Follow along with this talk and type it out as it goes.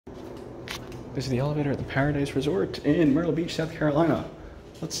This is the elevator at the Paradise Resort in Myrtle Beach, South Carolina.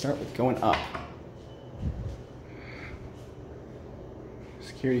 Let's start with going up.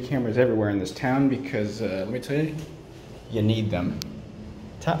 Security cameras everywhere in this town because, let me tell you, you need them.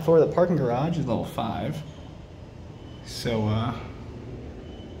 Top floor of the parking garage is level 5. So,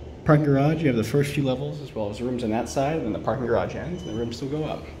 parking garage, you have the first few levels as well as rooms on that side, and then the parking garage ends, and the rooms still go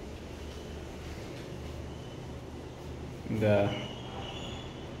up. And,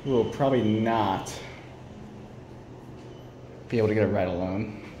 we will probably not be able to get a ride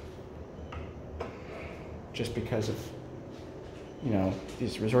alone, just because of, you know,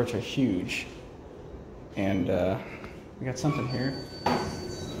 these resorts are huge, and we got something here.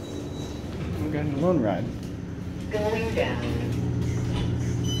 We got an alone ride. Going down.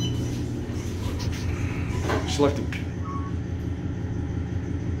 Selected.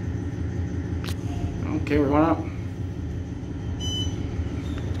 Okay, we're going up.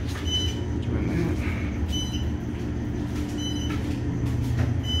 Doing that.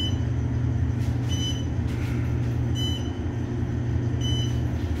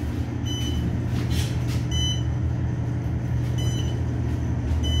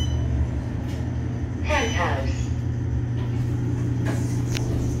 Penthouse.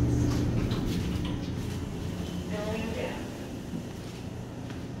 Going down.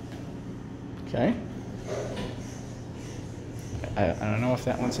 Okay. I don't know if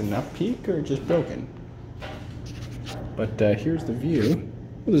that one's an up peak or just broken. But here's the view.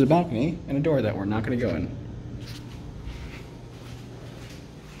 Well, there's a balcony and a door that we're not going to go in.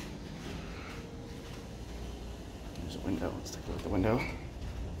 There's a window. Let's take a look at the window.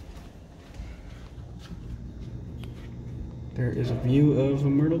 There is a view of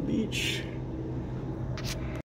Myrtle Beach.